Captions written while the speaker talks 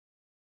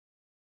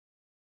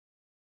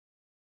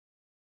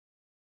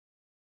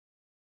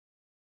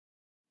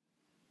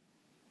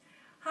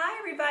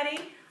everybody,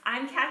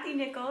 I'm Cathy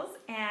Nichols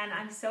and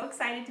I'm so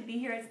excited to be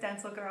here at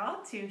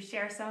StencilGirl to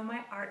share some of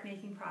my art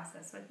making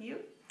process with you.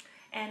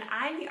 And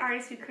I'm the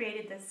artist who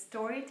created the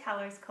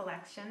Storytellers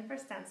collection for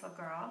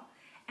StencilGirl,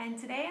 and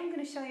today I'm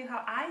going to show you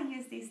how I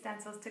use these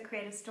stencils to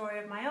create a story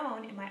of my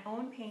own in my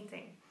own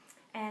painting.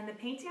 And the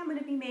painting I'm going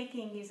to be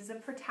making uses a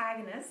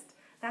protagonist.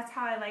 That's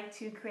how I like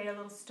to create a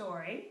little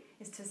story,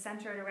 is to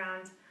center it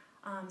around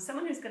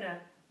someone who's going to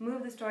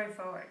move the story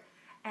forward.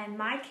 And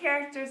my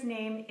character's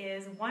name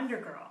is Wonder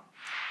Girl.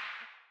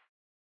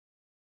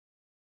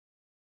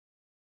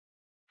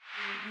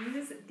 We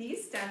use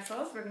these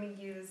stencils. We're going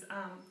to use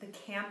the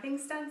camping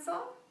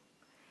stencil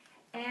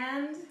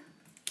and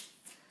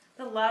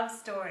the love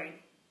story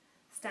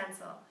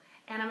stencil.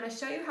 And I'm going to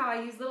show you how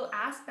I use little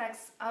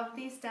aspects of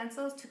these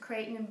stencils to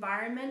create an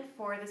environment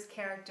for this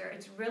character.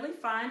 It's really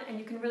fun, and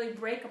you can really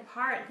break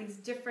apart these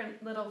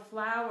different little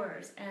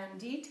flowers and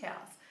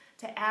details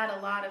to add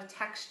a lot of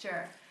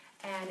texture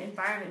and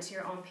environment to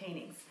your own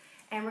paintings.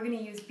 And we're going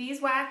to use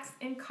beeswax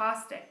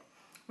Encaustic.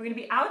 We're going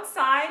to be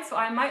outside, so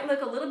I might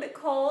look a little bit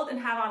cold and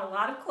have on a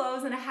lot of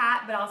clothes and a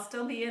hat, but I'll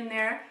still be in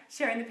there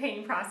sharing the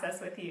painting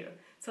process with you.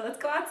 So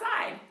let's go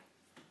outside.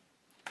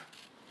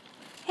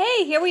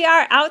 Hey, here we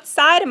are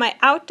outside in my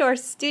outdoor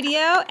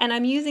studio, and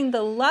I'm using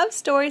the Love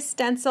Story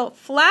stencil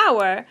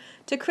flower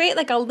to create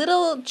like a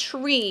little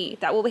tree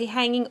that will be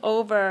hanging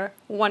over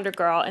Wonder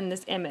Girl in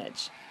this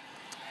image.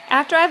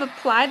 After I've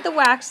applied the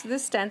wax to the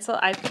stencil,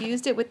 I've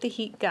fused it with the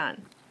heat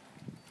gun.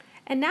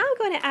 And now I'm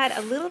going to add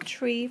a little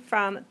tree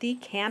from the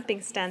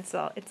camping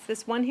stencil. It's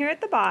this one here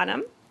at the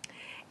bottom.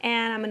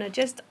 And I'm going to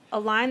just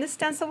align the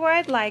stencil where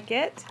I'd like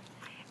it.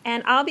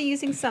 And I'll be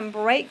using some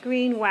bright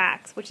green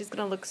wax, which is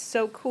going to look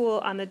so cool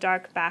on the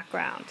dark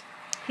background.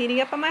 Heating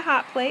up on my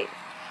hot plate.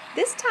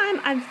 This time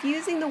I'm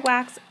fusing the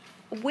wax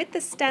with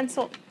the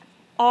stencil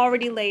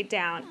already laid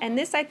down. And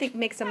this, I think,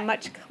 makes a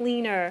much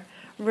cleaner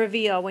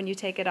reveal when you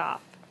take it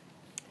off.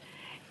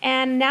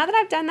 And now that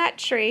I've done that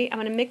tree, I'm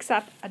going to mix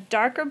up a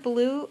darker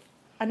blue,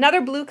 another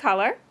blue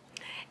color,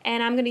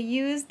 and I'm going to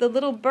use the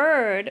little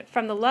bird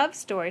from the Love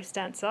Story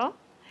stencil,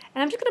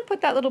 and I'm just going to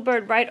put that little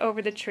bird right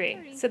over the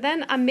tree. So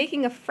then I'm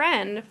making a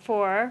friend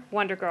for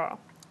Wonder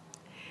Girl.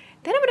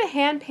 Then I'm going to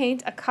hand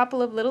paint a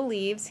couple of little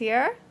leaves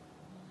here,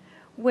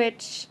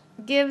 which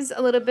gives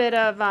a little bit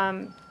of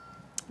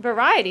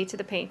variety to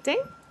the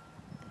painting.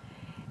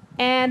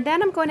 And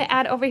then I'm going to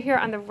add over here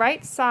on the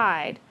right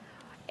side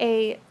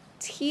a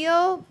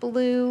teal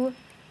blue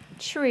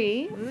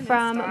tree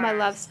from my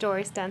Love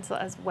Story stencil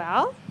as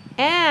well,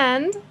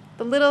 and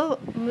the little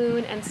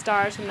moon and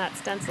stars from that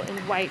stencil in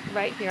white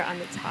right here on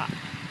the top.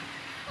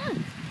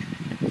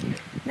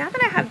 Now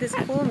that I have this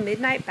cool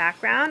midnight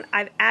background,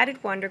 I've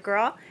added Wonder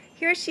Girl.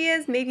 Here she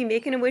is, maybe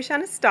making a wish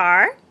on a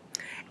star.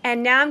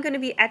 And now I'm going to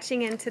be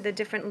etching into the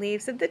different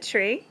leaves of the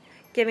tree,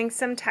 giving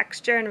some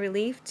texture and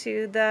relief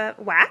to the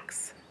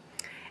wax.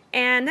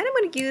 And then I'm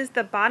going to use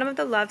the bottom of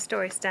the Love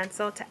Story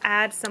stencil to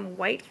add some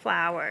white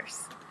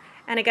flowers.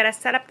 And I got to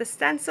set up the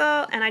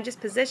stencil, and I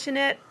just position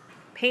it,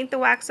 paint the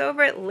wax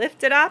over it,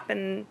 lift it up,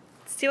 and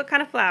see what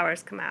kind of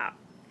flowers come out.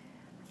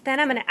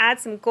 Then I'm going to add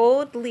some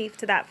gold leaf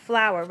to that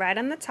flower right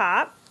on the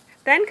top.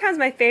 Then comes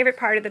my favorite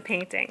part of the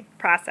painting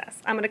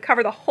process. I'm going to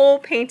cover the whole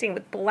painting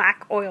with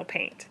black oil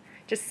paint.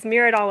 Just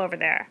smear it all over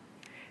there.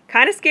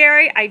 Kind of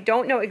scary. I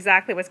don't know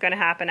exactly what's going to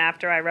happen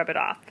after I rub it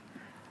off.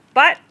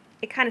 But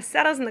it kind of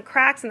settles in the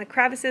cracks and the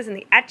crevices and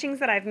the etchings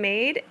that I've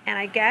made, and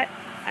I get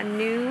a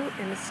new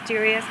and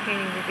mysterious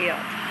painting revealed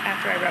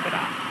after I rub it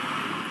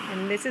off.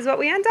 And this is what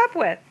we end up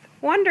with,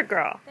 Wonder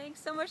Girl. Thanks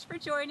so much for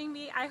joining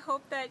me. I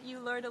hope that you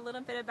learned a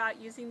little bit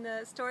about using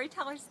the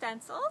Storyteller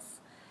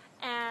stencils,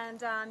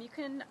 and you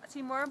can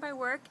see more of my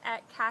work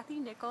at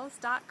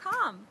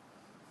cathynichols.com.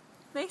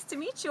 Nice to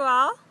meet you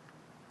all.